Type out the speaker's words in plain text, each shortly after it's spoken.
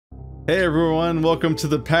Hey everyone, welcome to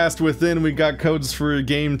the Past Within. We got codes for a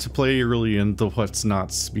game to play early in the what's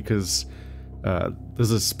nots because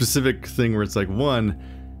there's a specific thing where it's like, one,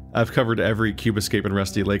 I've covered every Cube Escape and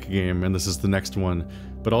Rusty Lake game and this is the next one,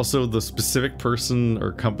 but also the specific person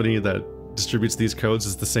or company that distributes these codes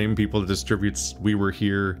is the same people that distributes We Were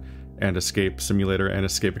Here and Escape Simulator and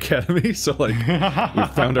Escape Academy, so like we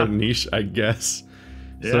found our niche, I guess.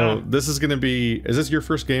 Yeah. So this is gonna be, is this your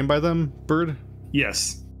first game by them, Bird?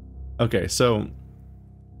 Yes. Okay, so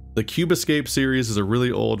the Cube Escape series is a really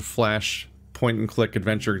old Flash point-and-click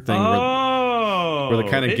adventure thing. Where the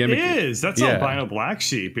kind of gimmick is. That's albino Black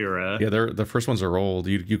Sheep era. Yeah, the first ones are old.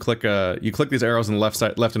 You click these arrows on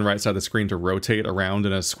the left and right side of the screen to rotate around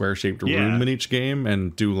in a square-shaped room in each game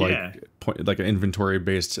and do like like an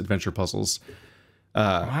inventory-based adventure puzzles.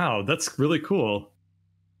 Wow, that's really cool.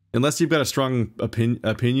 Unless you've got a strong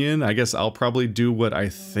opinion, I guess I'll probably do what I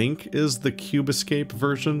think is the Cube Escape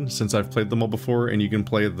version, since I've played them all before, and you can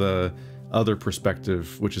play the other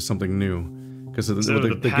perspective, which is something new. Because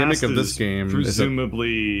the gimmick of this game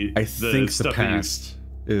presumably is I think the past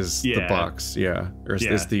is the box, or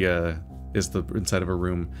is the inside of a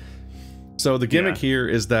room. So the gimmick here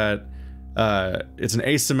is that it's an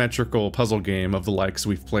asymmetrical puzzle game of the likes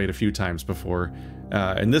we've played a few times before.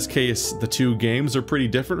 In this case, the two games are pretty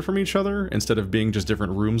different from each other, instead of being just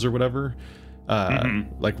different rooms or whatever.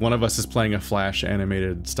 Like one of us is playing a Flash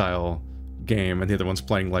animated style game, and the other one's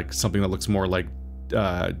playing like something that looks more like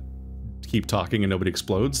Keep Talking and Nobody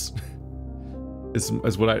Explodes. is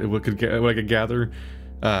what I could gather.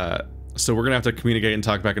 So we're gonna have to communicate and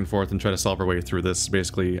talk back and forth and try to solve our way through this.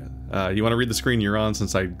 Basically, you want to read the screen you're on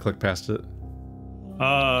since I clicked past it?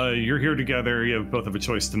 You're here together. You both have a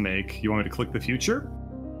choice to make. You want me to click the future?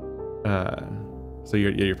 So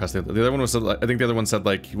you're past the other one was, I think the other one said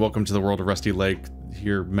like, welcome to the world of Rusty Lake.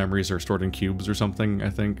 Here memories are stored in cubes or something, I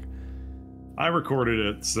think. I recorded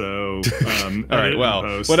it, so all right,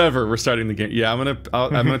 well, whatever. We're starting the game. Yeah, I'm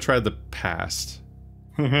gonna try the past.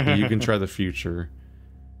 You can try the future.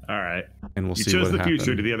 All right. And we'll see what happens. You chose the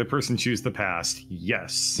future. Did the other person choose the past?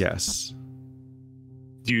 Yes. Yes.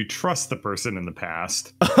 Do you trust the person in the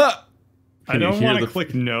past? I don't want to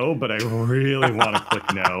click no, but I really want to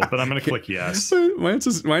click no. But I'm going to click yes. Mine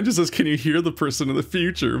just says, can you hear the person in the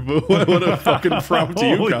future? But what a fucking prompt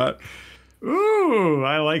you got. Ooh,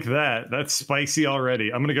 I like that. That's spicy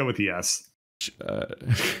already. I'm going to go with yes.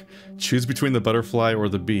 Choose between the butterfly or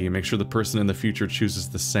the bee. Make sure the person in the future chooses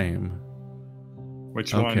the same.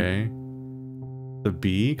 Which one? Okay. The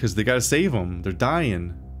bee? Because they got to save them. They're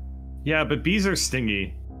dying. Yeah, but bees are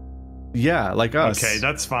stingy. Yeah, like us. Okay,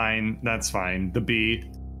 that's fine. That's fine. The bee.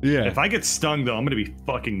 Yeah. If I get stung, though, I'm gonna be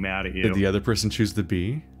fucking mad at you. Did the other person choose the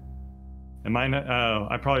bee? Am I not? Oh,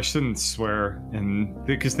 I probably shouldn't swear, and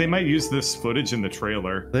because they might use this footage in the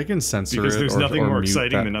trailer. They can censor it. Because there's nothing more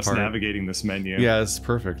exciting than us navigating this menu. Yeah, it's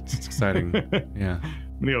perfect. It's exciting. Yeah.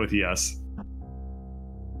 I'm gonna go with yes.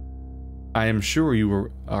 I am sure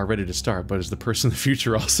you are ready to start, but is the person in the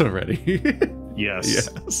future also ready? Yes.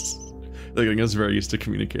 Yes. Like, I was very used to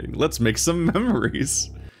communicating. Let's make some memories.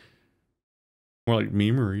 More like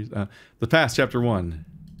memories. The past, chapter 1.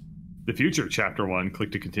 The future, chapter 1.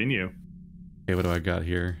 Click to continue. Okay, what do I got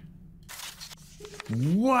here?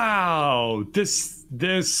 Wow, this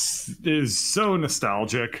is so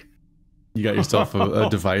nostalgic. You got yourself a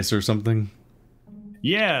device or something?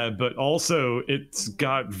 Yeah, but also it's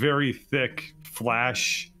got very thick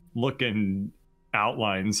Flash-looking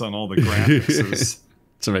outlines on all the graphics.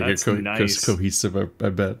 To make it cohesive, I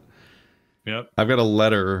bet. Yep. I've got a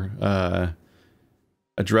letter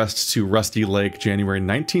addressed to Rusty Lake, January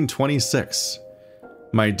 1926.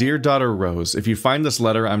 My dear daughter Rose, if you find this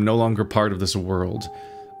letter, I'm no longer part of this world.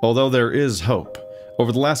 Although there is hope.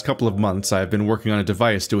 Over the last couple of months, I have been working on a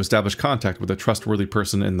device to establish contact with a trustworthy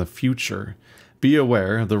person in the future. Be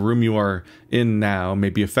aware, the room you are in now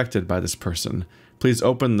may be affected by this person. Please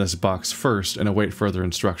open this box first and await further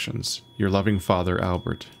instructions. Your loving father,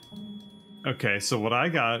 Albert. Okay, so what I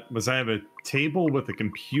got was I have a table with a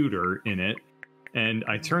computer in it, and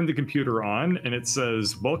I turned the computer on, and it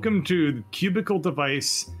says, welcome to Cubicle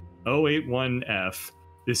Device 081F.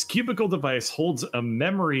 This cubicle device holds a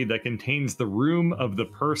memory that contains the room of the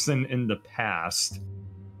person in the past.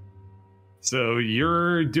 So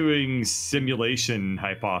you're doing simulation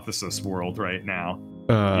hypothesis world right now.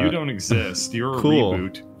 You don't exist. You're a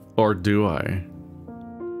reboot. Or do I?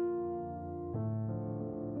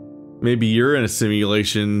 Maybe you're in a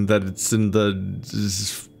simulation that it's in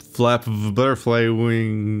the flap of a butterfly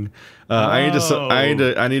wing. I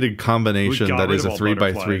need a combination that is a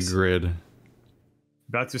 3x3 grid.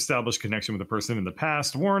 About to establish connection with a person in the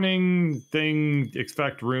past. Warning, thing,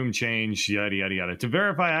 expect room change, yada, yada, yada. To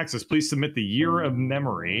verify access, please submit the year of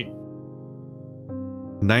memory.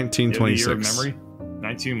 1926. The year of memory?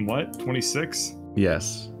 19 what? 26?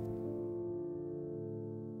 Yes.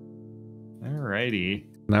 Alrighty.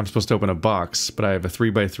 And I'm supposed to open a box, but I have a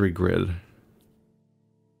 3x3 grid.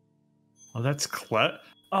 Oh, that's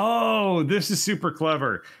Oh, this is super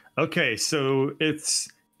clever. Okay, so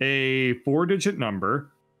it's a 4-digit number.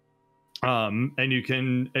 And you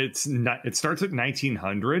can, it starts at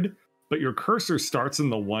 1900, but your cursor starts in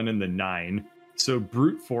the 1 and the 9. So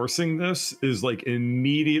brute forcing this is like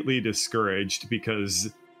immediately discouraged,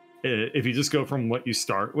 because if you just go from what you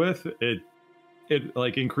start with, it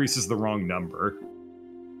like increases the wrong number.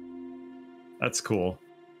 That's cool.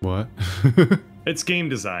 What? It's game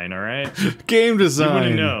design, all right? Game design. You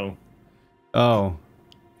wouldn't know. Oh.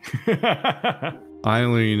 I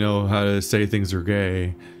only know how to say things are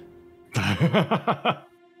gay.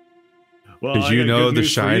 Well, did you know The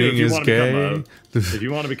Shining is gay? If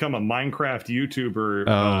you want to become a Minecraft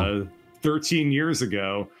YouTuber 13 years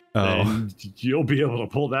ago, then you'll be able to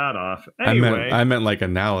pull that off. Anyway, I meant like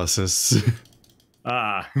analysis.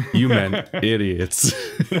 You meant idiots.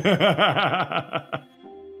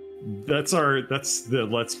 That's the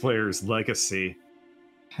Let's Player's legacy.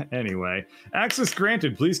 Anyway, access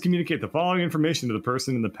granted. Please communicate the following information to the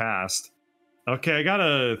person in the past. Okay, I got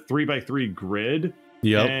a 3x3 grid.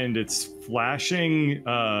 Yep. And it's flashing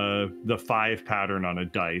the 5 pattern on a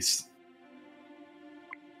dice.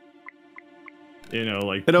 You know,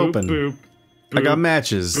 like it boop, opened. Boop, boop, I got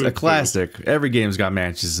matches. boop, a classic. Boop. Every game's got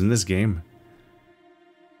matches in this game.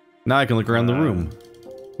 Now I can look around the room.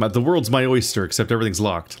 The world's my oyster, except everything's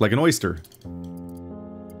locked. Like an oyster.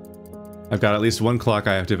 I've got at least one clock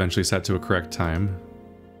I have to eventually set to a correct time.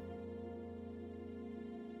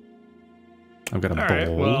 I've got a bowl. Alright,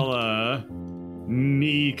 well,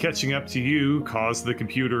 me catching up to you caused the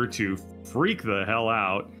computer to freak the hell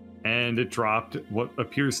out, and it dropped what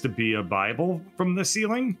appears to be a Bible from the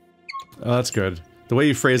ceiling. Oh, that's good. The way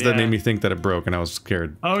you phrased that made me think that it broke, and I was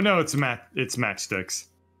scared. Oh no, it's matchsticks.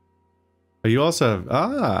 But you also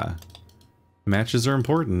have matches are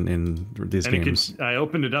important in these games. I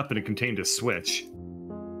opened it up and it contained a Switch,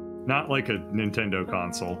 not like a Nintendo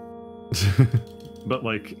console, but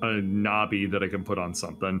like a knobby that I can put on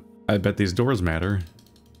something. I bet these doors matter.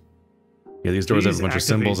 Yeah, these doors have a bunch of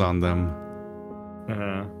symbols on them.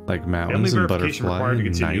 Like mountains and butterfly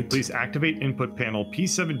and night. Please activate input panel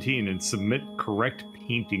P17 and submit correct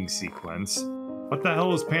painting sequence. What the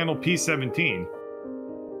hell is panel P17?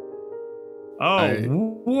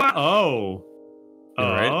 Oh, wow. Oh.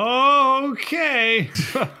 Right? Okay.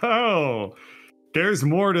 Oh. There's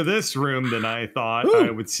more to this room than I thought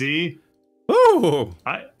I would see. Ooh.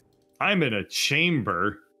 I'm in a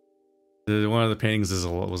chamber. One of the paintings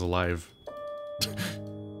was alive.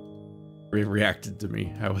 It reacted to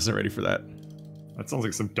me. I wasn't ready for that. That sounds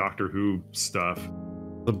like some Doctor Who stuff.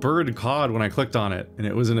 The bird cawed when I clicked on it, and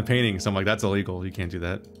it was in a painting, so I'm like, that's illegal. You can't do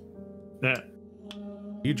that.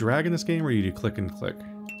 You drag in this game, or you do click and click?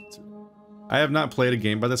 I have not played a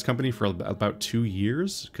game by this company for about 2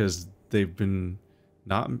 years, because they've been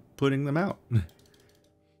not putting them out.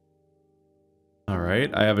 All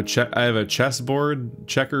right, I have a chessboard,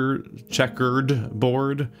 checkered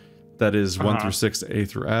board that is 1 through 6, A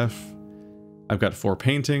through F. I've got 4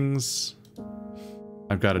 paintings.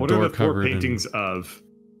 I've got a door covered. What are the 4 paintings of?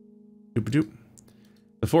 Doop-a-doop.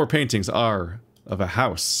 The 4 paintings are of a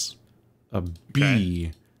house, a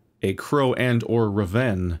bee, a crow and/or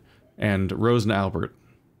raven, and Rose and Albert.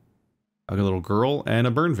 A little girl and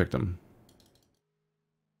a burn victim.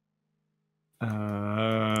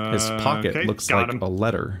 His pocket looks like a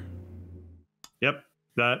letter. Yep.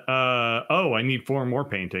 That, oh, I need 4 more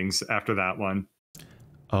paintings after that one.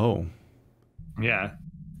 Oh. Yeah.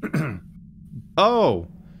 Oh!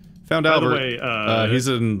 Found Albert. By the way, he's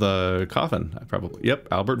in the coffin, probably. Yep,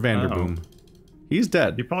 Albert Vanderboom. He's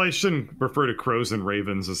dead. You probably shouldn't refer to crows and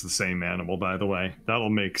ravens as the same animal, by the way. That'll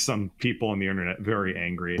make some people on the internet very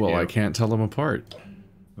angry at you. Well, I can't tell them apart.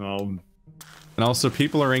 Well... And also,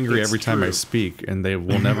 people are angry every time I speak, and they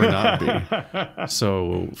will never not be.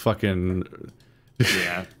 So, fucking...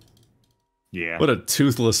 Yeah. Yeah. What a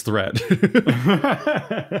toothless threat.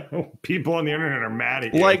 People on the internet are mad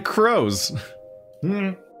at you. Like crows.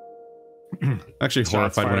 Actually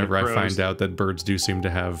horrified whenever I find out that birds do seem to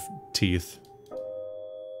have teeth.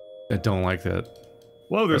 I don't like that.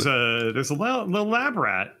 Whoa, there's a little lab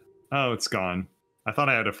rat. Oh, it's gone. I thought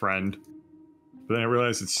I had a friend. But then I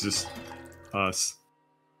realized it's just... us.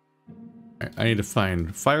 I need to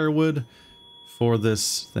find firewood for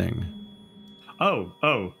this thing.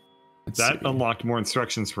 Oh. That unlocked more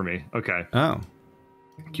instructions for me. Okay. Oh.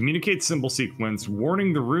 Communicate symbol sequence.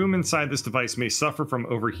 Warning, the room inside this device may suffer from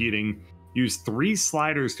overheating. Use 3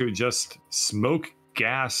 sliders to adjust smoke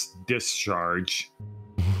gas discharge.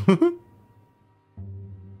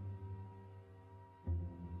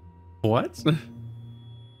 What?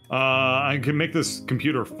 I can make this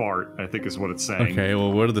computer fart, I think is what it's saying. Okay,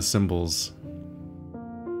 well, what are the symbols?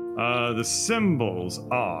 The symbols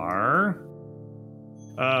are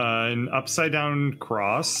an upside down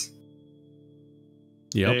cross.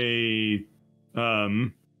 Yep. A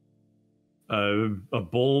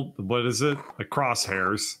bull, what is it? A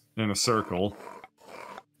crosshairs in a circle.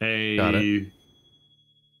 Got it.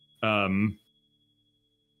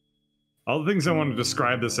 All the things I want to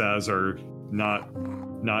describe this as are not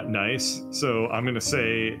nice. So I'm gonna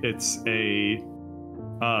say it's a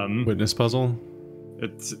witness puzzle.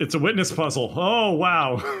 It's a witness puzzle. Oh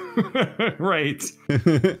wow. Right.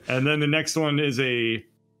 And then the next one is a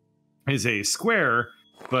square,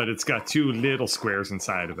 but it's got 2 little squares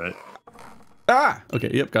inside of it. Ah!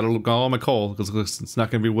 Okay, yep, gotta look all my coal, because it's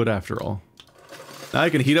not gonna be wood after all. Now I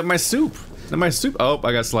can heat up my soup. Oh,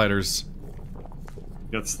 I got sliders.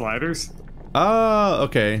 You got sliders?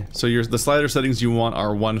 Okay. So the slider settings you want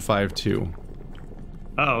are 1, 5, 2.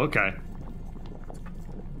 Oh, okay.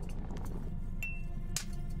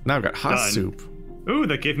 Now I've got hot soup. Ooh,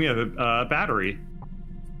 that gave me a battery.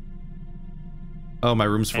 Oh, my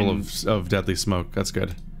room's full of deadly smoke. That's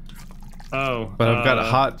good. Oh. But I've got a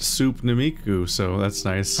hot soup Namiku, so that's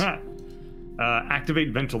nice. Huh.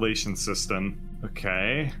 Activate ventilation system.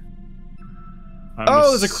 Okay.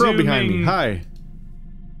 There's a crow behind me. Hi.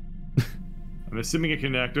 I'm assuming I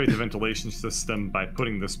can activate the ventilation system by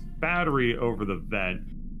putting this battery over the vent.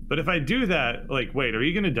 But if I do that, like, wait, are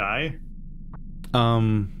you gonna die? I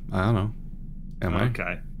don't know. Am I?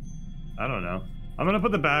 Okay. I don't know. I'm gonna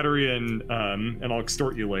put the battery in, and I'll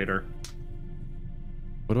extort you later.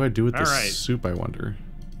 What do I do with this soup, I wonder?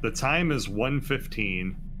 The time is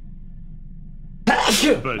 1:15.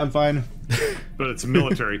 But, I'm fine. But it's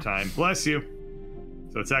military time. Bless you.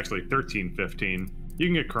 So it's actually 13:15. You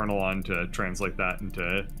can get Colonel on to translate that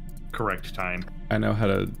into correct time. I know how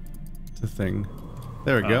to thing.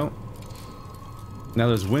 There we go. Now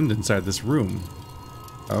there's wind inside this room.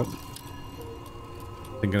 Oh.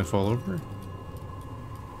 Think gonna fall over?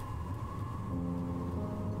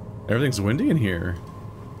 Everything's windy in here.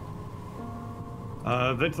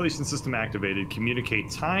 Ventilation system activated. Communicate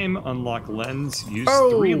time. Unlock lens. Use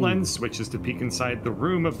 3 lens switches to peek inside the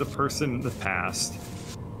room of the person in the past.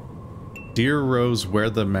 Dear Rose, wear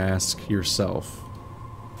the mask yourself.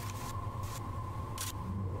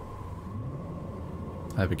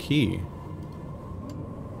 I have a key.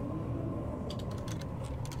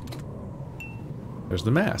 There's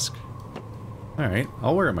the mask. Alright,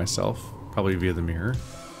 I'll wear it myself. Probably via the mirror.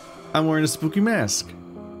 I'm wearing a spooky mask.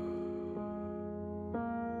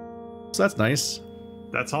 So that's nice.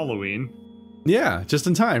 That's Halloween. Yeah, just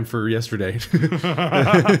in time for yesterday.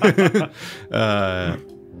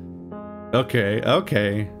 Okay.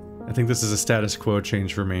 I think this is a status quo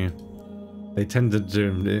change for me. They tend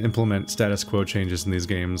to implement status quo changes in these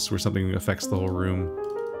games where something affects the whole room.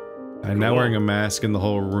 I'm now wearing a mask in the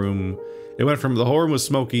whole room. It went from the whole room was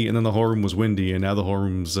smoky and then the whole room was windy and now the whole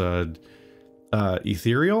room's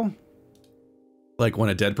ethereal. Like when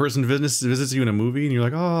a dead person visits you in a movie and you're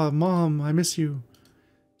like, "Oh, Mom, I miss you."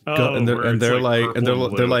 Oh, they're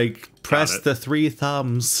like, press the 3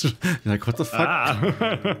 thumbs. You're like, what the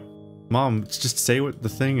fuck? Mom, just say what the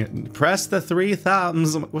thing. Press the 3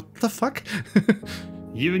 thumbs. I'm like, what the fuck?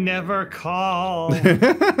 You never call.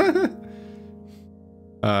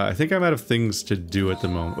 I think I'm out of things to do at the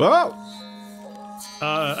moment. Oh!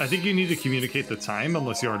 I think you need to communicate the time,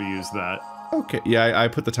 unless you already used that. Okay, yeah, I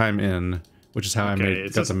put the time in, which is how I got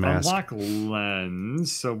the mask. Unlock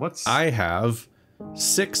lens. So what's... I have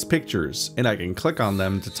 6 pictures, and I can click on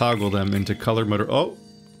them to toggle them into color mode. Oh!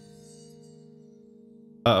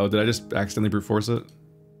 Uh-oh, did I just accidentally brute force it?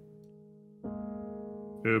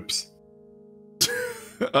 Oops.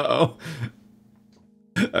 Uh-oh.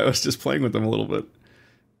 I was just playing with them a little bit.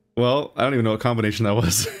 Well, I don't even know what combination that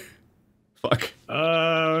was. Fuck.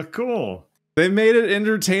 Cool. They made it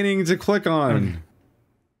entertaining to click on.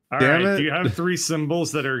 Alright, do you have 3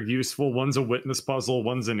 symbols that are useful? One's a witness puzzle,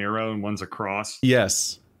 one's an arrow, and one's a cross?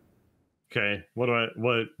 Yes. Okay,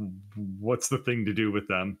 what's the thing to do with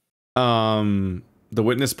them? The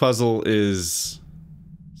witness puzzle is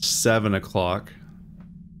 7 o'clock.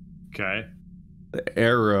 Okay. The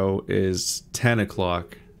arrow is 10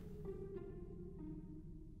 o'clock.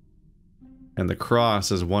 And the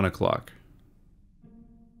cross is 1 o'clock.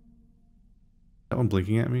 That one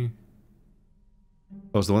blinking at me?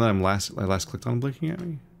 Oh, it's the one that I last clicked on blinking at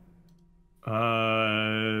me?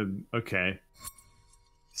 Okay.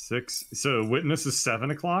 6. So witness is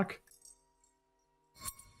 7 o'clock?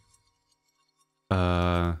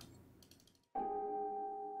 And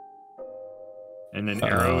then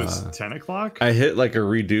arrow is 10 o'clock? I hit like a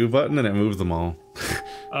redo button and it moved them all.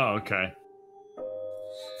 Oh, okay.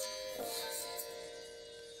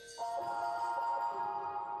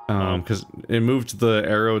 Because it moved the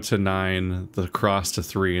arrow to 9, the cross to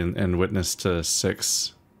 3, and witness to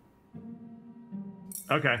 6.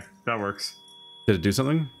 Okay, that works. Did it do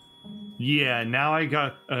something? Yeah, now I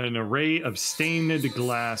got an array of stained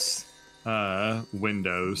glass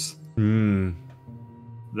windows. That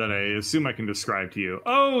I assume I can describe to you.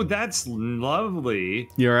 Oh, that's lovely.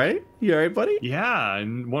 You alright? You alright, buddy? Yeah,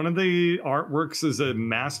 and one of the artworks is a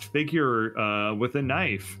masked figure with a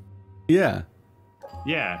knife. Yeah.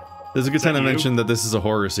 Yeah. There's a good time to mention that this is a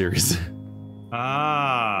horror series.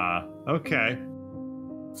 Ah, okay.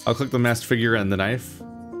 I'll click the masked figure and the knife.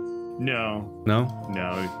 No. No?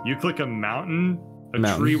 No. You click a mountain,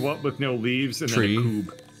 tree what with no leaves, and then a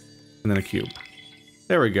cube. And then a cube.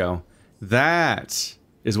 There we go. That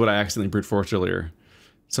is what I accidentally brute forced earlier.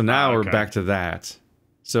 So now we're back to that.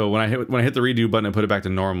 So when I hit the redo button, I put it back to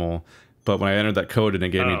normal. But when I entered that code, and it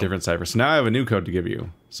gave me a different cipher. So now I have a new code to give you.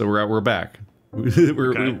 So we're back.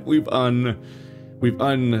 We've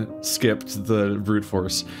unskipped the brute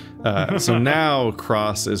force. So now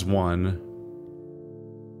cross is 1.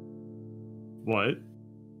 What?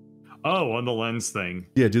 Oh, on the lens thing.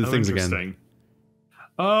 Yeah, do the things again.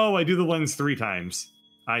 Oh, I do the lens 3 times.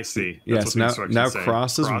 I see. Yes, now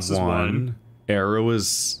cross is 1. Arrow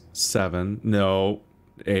is 7. No,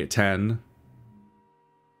 8, 10.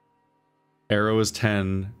 Arrow is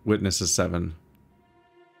 10. Witness is 7.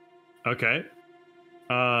 Okay.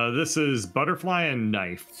 This is butterfly and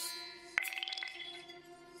knife.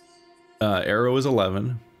 Arrow is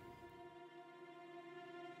 11.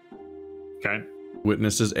 Okay.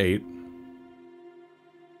 Witness is 8.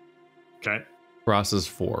 Okay. Cross is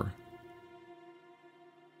 4.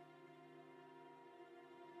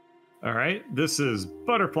 All right. This is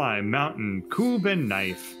butterfly, mountain, cube, and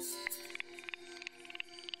knife.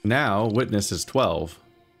 Now witness is 12.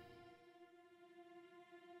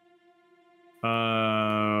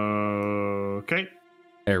 Okay.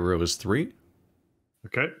 Arrow is 3.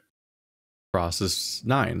 Okay. Cross is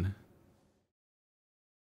 9.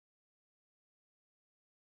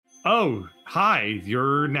 Oh, hi.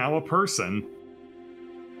 You're now a person.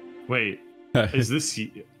 Wait. Is this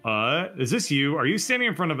you? Are you standing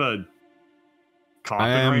in front of a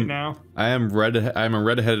coffin right now? I'm a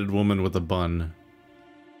red-headed woman with a bun.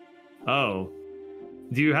 Oh.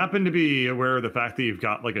 Do you happen to be aware of the fact that you've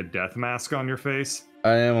got like a death mask on your face?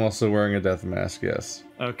 I am also wearing a death mask, yes.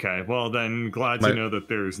 Okay, well then, glad to know that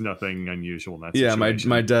there's nothing unusual in that situation. Yeah,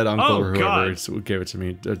 my dead uncle or whoever gave it to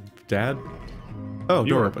me. Dad? Oh,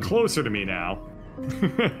 door open. Closer to me now.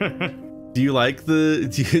 Do you like the?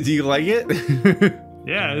 Do you like it?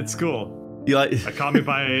 Yeah, it's cool. You like? It caught me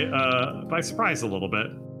by surprise a little bit.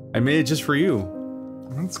 I made it just for you.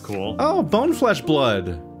 That's cool. Oh, bone flesh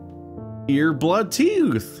blood. Ear blood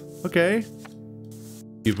tooth. Okay.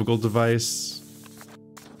 Cubicle device.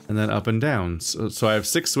 And then up and down. So I have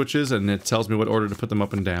 6 switches, and it tells me what order to put them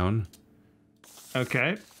up and down.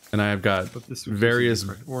 Okay. And I have got various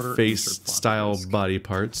face-style body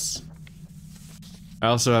parts. I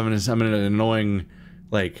also have I'm in an annoying,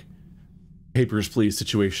 like, papers, please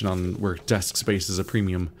situation on where desk space is a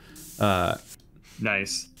premium.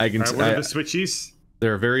 Nice. I can. What are the switchies?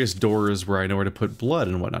 There are various doors where I know where to put blood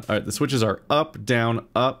and whatnot. All right, the switches are up, down,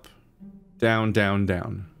 down,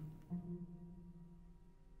 down.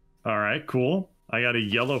 All right, cool. I got a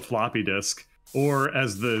yellow floppy disk. Or,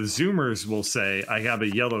 as the Zoomers will say, I have a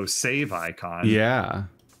yellow save icon. Yeah.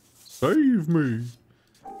 Save me.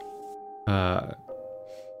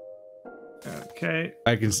 Okay.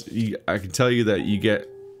 I can tell you that you get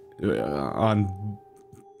on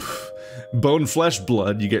bone flesh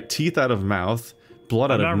blood, you get teeth out of mouth,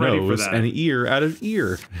 blood out of nose, and ear out of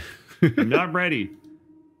ear. I'm not ready.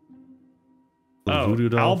 Oh,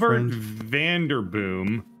 Albert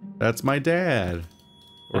Vanderboom. That's my dad.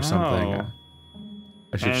 Or something.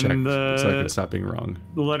 I should check so I can stop being wrong.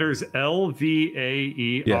 The letters L, V, A,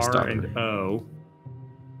 E, R, and O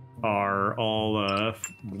are all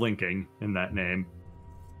blinking in that name.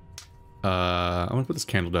 I'm gonna put this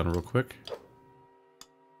candle down real quick.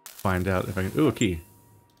 Find out if I can. Ooh, a key.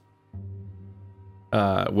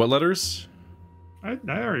 What letters? I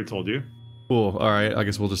already told you. Cool. All right. I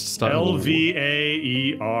guess we'll just start. L, V, A,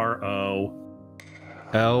 E, R, O.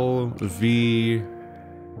 L, V,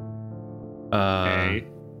 A.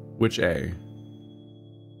 Which A?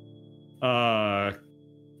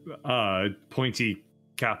 Pointy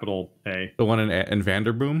capital A. The one in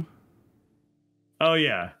Vanderboom? Oh,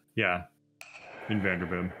 yeah. Yeah. In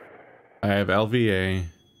Vanderboom. I have LVA.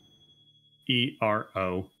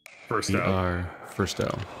 ERO. First O. ER. First O.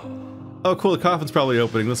 Oh, cool. The coffin's probably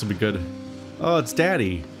opening. This will be good. Oh, it's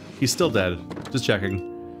Daddy. He's still dead. Just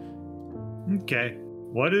checking. Okay.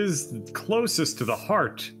 What is closest to the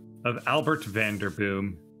heart of Albert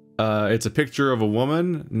Vanderboom? It's a picture of a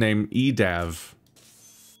woman named Edav.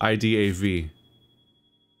 IDAV.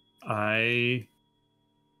 IDAV.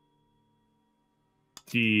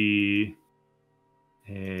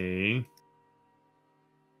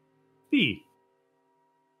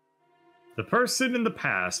 The person in the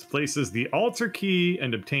past places the alter key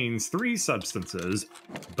and obtains 3 substances: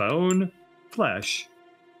 bone, flesh,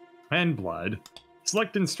 and blood.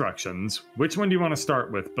 Select instructions. Which one do you want to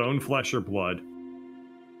start with? Bone, flesh, or blood?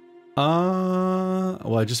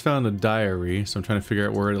 Well, I just found a diary, so I'm trying to figure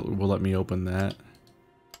out where it will let me open that.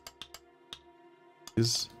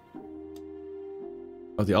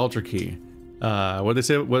 Oh, the alter key. What did they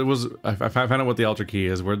say? What was? I found out what the alter key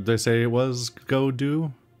is. Where did they say it was? Go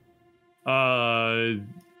do? Well,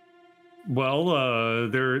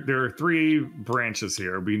 there are 3 branches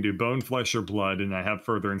here. We can do bone, flesh, or blood, and I have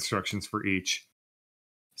further instructions for each.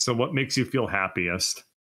 So what makes you feel happiest?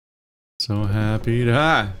 So happy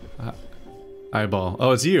to eyeball.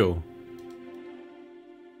 Oh, it's you.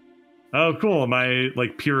 Oh, cool. Am I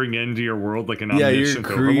like peering into your world like an you're omniscient a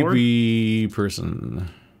creepy overlord? person.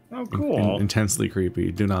 Oh, cool. Intensely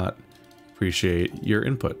creepy. Do not appreciate your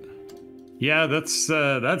input. Yeah, that's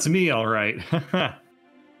me, all right.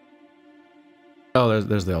 Oh,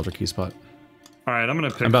 there's the alter key spot. All right, I'm gonna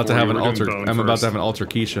pick. I'm about to have an first.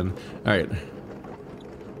 altercation. All right.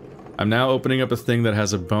 I'm now opening up a thing that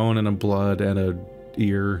has a bone and a blood and a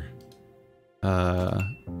ear.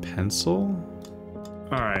 Pencil?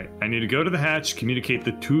 Alright, I need to go to the hatch, communicate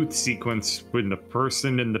the tooth sequence with the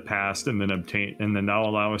person in the past, and then that'll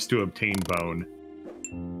allow us to obtain bone.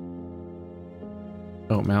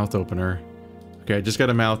 Oh, mouth opener. Okay, I just got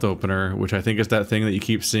a mouth opener, which I think is that thing that you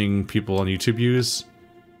keep seeing people on YouTube use.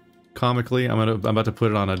 Comically, I'm about to put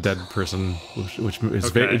it on a dead person, which is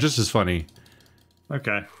okay. just as funny.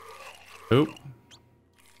 Okay. Oh.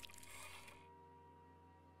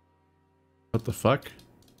 What the fuck?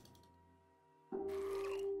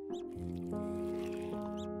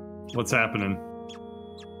 What's happening?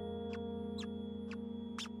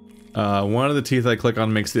 One of the teeth I click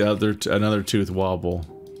on makes the another tooth wobble.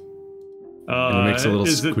 And it makes a little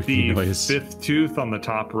squeaky noise. Is it the 5th tooth on the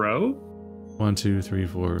top row? 1, 2, 3,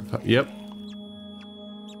 4, 5. Yep.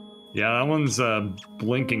 Yeah, that one's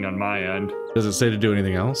blinking on my end. Does it say to do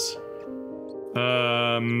anything else?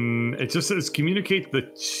 It just says communicate the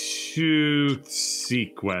tooth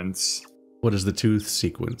sequence. What is the tooth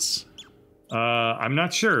sequence? I'm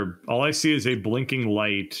not sure. All I see is a blinking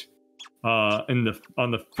light for the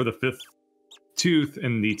 5th tooth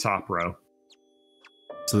in the top row.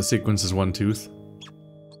 So the sequence is 1 tooth?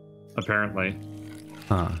 Apparently.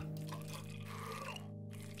 Huh.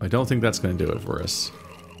 I don't think that's going to do it for us.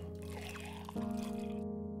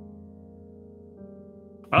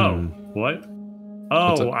 Oh, what?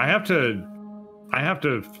 Oh, I have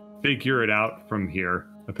to figure it out from here,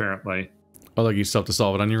 apparently. Oh, like you still have to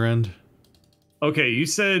solve it on your end? Okay, you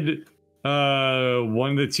said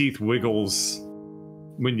one of the teeth wiggles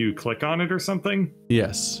when you click on it or something?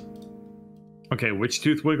 Yes. Okay, which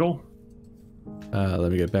tooth wiggle? Let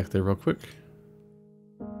me get back there real quick.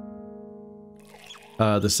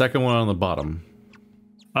 The second one on the bottom.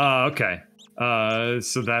 Okay.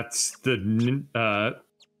 So that's the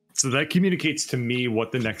so that communicates to me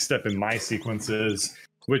what the next step in my sequence is,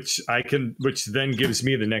 which then gives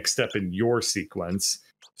me the next step in your sequence.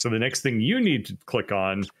 So the next thing you need to click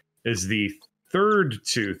on is the 3rd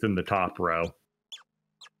tooth in the top row.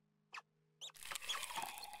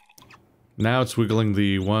 Now it's wiggling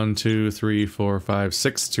the 1, 2, 3, 4, 5,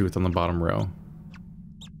 6 tooth on the bottom row.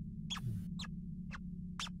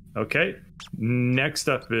 Okay. Next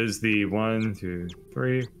up is the 1, 2,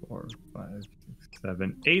 3, 4, 5, 6,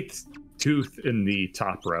 7, 8th tooth in the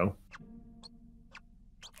top row.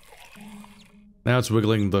 Now it's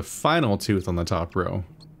wiggling the final tooth on the top row.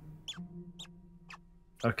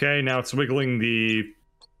 Okay, now it's wiggling the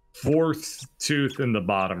 4th tooth in the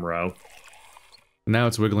bottom row. Now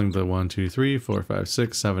it's wiggling the 1, 2, 3, 4, 5,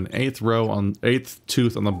 6, 7, 8th row on 8th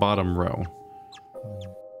tooth on the bottom row.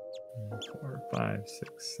 4, 5,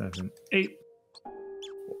 6, 7, 8.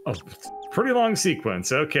 a pretty long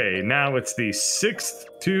sequence. Okay, now it's the 6th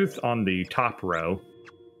tooth on the top row.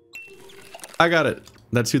 I got it.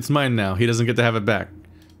 That tooth's mine now. He doesn't get to have it back.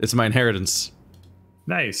 It's my inheritance.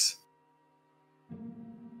 Nice.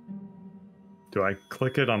 Do I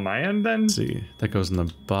click it on my end then? Let's see, that goes in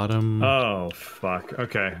the bottom. Oh, fuck.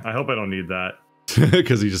 Okay, I hope I don't need that.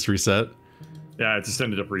 Because he just reset? Yeah, it just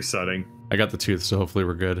ended up resetting. I got the tooth, so hopefully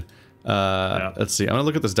we're good. Let's see, I'm gonna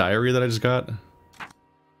look at this diary that I just got.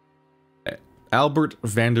 Albert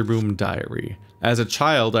Vanderboom diary. As a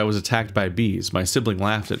child, I was attacked by bees. My sibling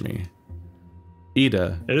laughed at me.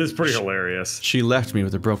 Ida. It is pretty hilarious. She left me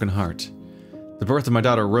with a broken heart. The birth of my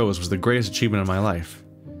daughter Rose was the greatest achievement of my life.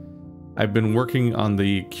 I've been working on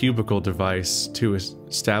the cubicle device to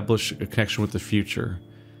establish a connection with the future.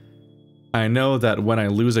 I know that when I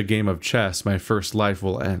lose a game of chess, my first life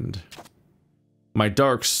will end. My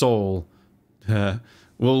dark soul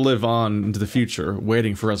will live on into the future,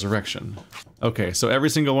 waiting for resurrection. Okay, so every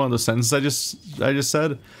single one of those sentences I just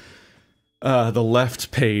said, the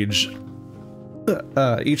left page,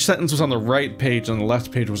 each sentence was on the right page, and the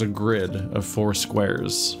left page was a grid of 4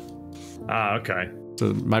 squares. Ah, okay. So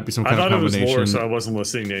it might be some kind of combination. I thought it was lore, so I wasn't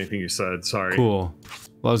listening to anything you said. Sorry. Cool.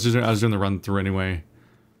 Well, I was doing the run through anyway.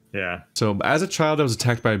 Yeah. So as a child, I was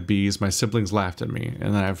attacked by bees. My siblings laughed at me,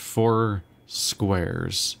 and then I have 4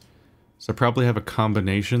 squares. So I probably have a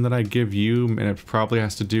combination that I give you, and it probably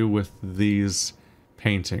has to do with these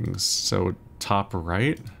paintings. So top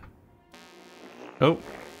right. Oh.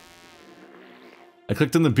 I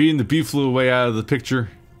clicked on the bee, and the bee flew away out of the picture.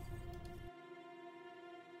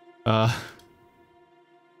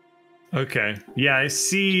 Okay. Yeah, I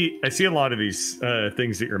see a lot of these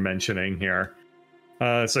things that you're mentioning here.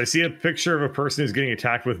 So I see a picture of a person who's getting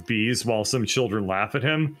attacked with bees while some children laugh at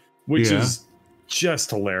him, which is just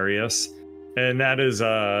hilarious. And that is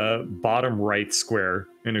a bottom right square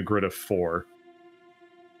in a grid of 4.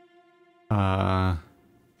 I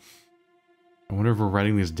wonder if we're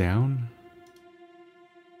writing these down.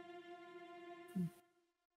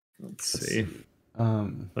 Let's see. Do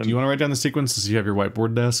you want to write down the sequences? You have your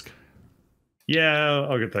whiteboard desk? Yeah,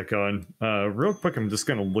 I'll get that going. Real quick, I'm just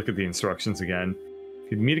going to look at the instructions again.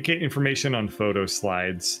 Communicate information on photo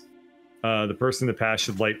slides. The person in the past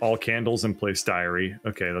should light all candles and place diary.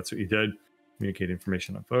 Okay, that's what you did. Communicate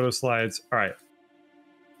information on photo slides. All right.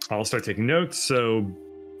 I'll start taking notes. So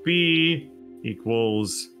B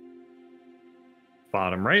equals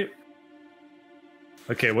bottom right.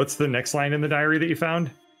 Okay, what's the next line in the diary that you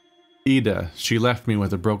found? Ida, she left me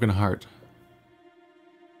with a broken heart.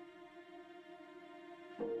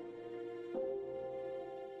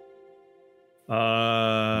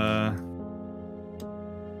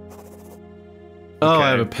 Oh, I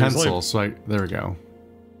have a pencil, so there we go.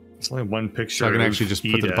 There's only one picture. So I can actually just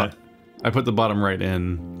put I put the bottom right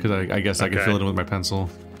in because I guess I can fill it in with my pencil.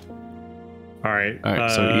 All right. All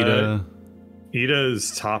right. So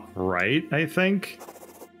Ida's top right, I think.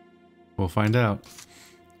 We'll find out.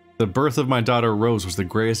 The birth of my daughter Rose was the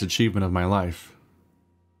greatest achievement of my life.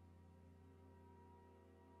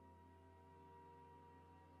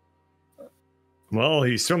 Well,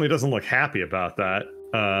 he certainly doesn't look happy about that.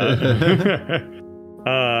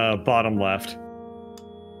 Bottom left.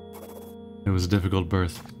 It was a difficult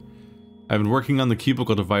birth. I've been working on the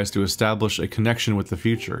cubicle device to establish a connection with the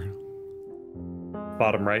future.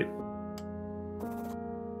 Bottom right.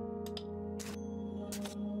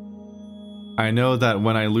 I know that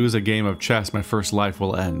when I lose a game of chess, my first life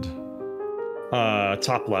will end.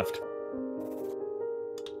 Top left.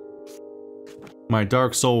 My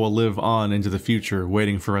dark soul will live on into the future,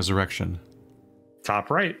 waiting for resurrection. Top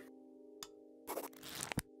right.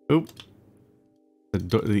 Oop.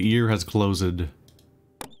 The ear has closed. And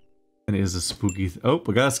it is a spooky... Oh,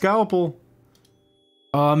 we got a scalpel!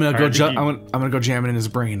 Oh, I'm gonna I'm gonna go jam it in his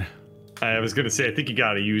brain. I was gonna say, I think you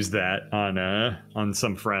gotta use that on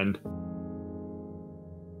some friend.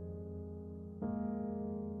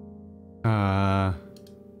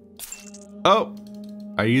 Oh!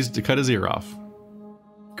 I used to cut his ear off.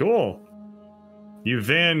 Cool. You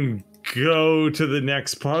then go to the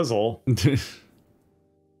next puzzle.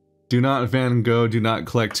 Do not Van Gogh, do not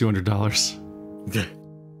collect $200.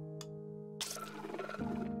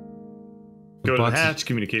 Go to the hatch,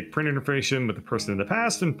 communicate print information with the person in the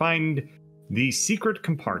past, and find the secret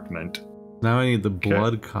compartment. Now I need the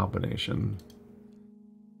blood combination.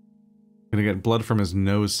 Gonna get blood from his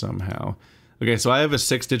nose somehow. Okay, so I have a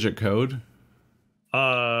 6-digit code.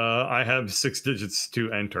 I have 6 digits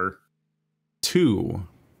to enter. 2.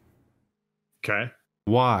 Okay.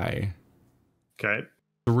 Y. Okay.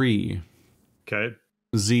 3. Okay.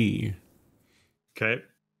 Z. Okay.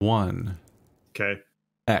 1. Okay.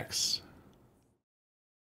 X.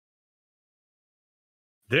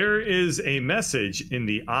 There is a message in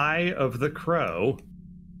the eye of the crow.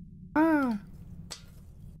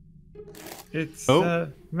 It's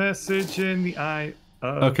a message in the eye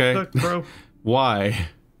of the crow. Y.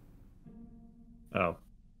 Oh.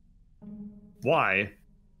 Y.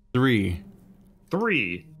 3.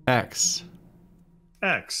 X.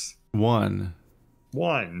 1.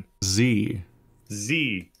 Z.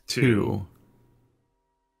 2.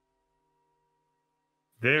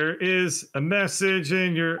 There is a message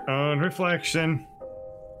in your own reflection.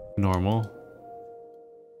 Normal.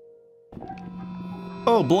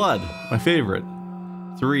 Oh, blood. My favorite.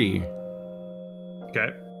 3. Okay.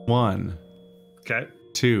 1. Okay.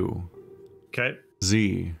 2. Okay.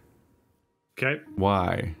 Z. Okay.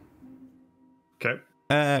 Y. Okay.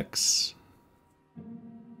 X.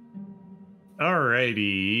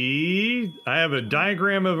 Alrighty. I have a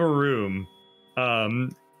diagram of a room.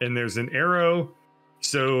 And there's an arrow.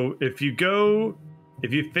 So if you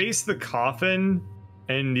face the coffin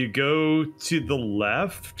and you go to the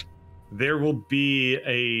left, there will be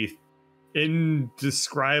a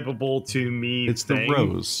indescribable to me It's thing, the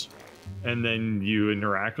rose. and then you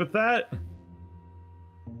interact with that.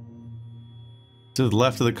 To the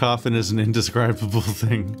left of the coffin is an indescribable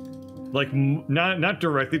thing. Like not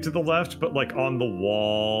directly to the left, but like on the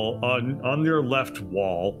wall, on your left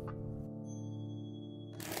wall.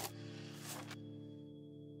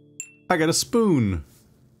 I got a spoon.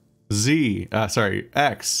 Z. Sorry.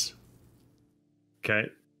 X. Okay.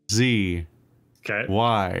 Z. Okay.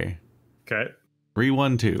 Y. Okay.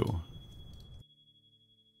 312.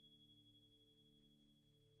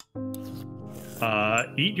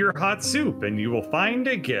 Eat your hot soup and you will find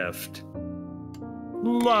a gift.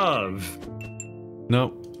 Love.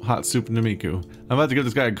 Nope. Hot soup Namiku. I'm about to give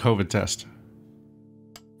this guy a COVID test.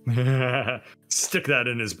 Stick that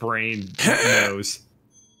in his brain nose.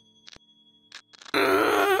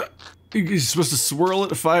 You're supposed to swirl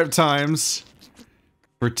it 5 times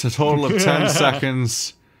for a total of 10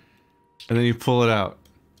 seconds, and then you pull it out.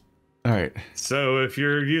 All right. So if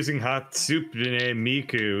you're using hot soup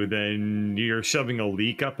Miku, then you're shoving a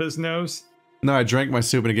leak up his nose? No, I drank my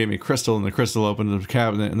soup and it gave me a crystal, and the crystal opened the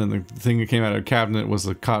cabinet, and then the thing that came out of the cabinet was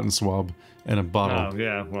a cotton swab and a bottle. Oh,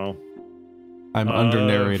 yeah, well. I'm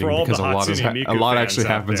under-narrating because a lot actually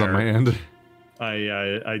happens on my end.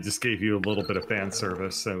 I just gave you a little bit of fan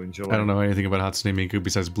service, so enjoy. I don't know anything about Hatsune Miku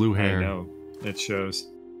besides blue hair. I know. It shows.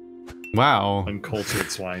 Wow. Uncultured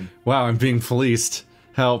swine. Wow, I'm being fleeced.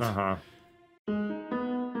 Help. Uh-huh.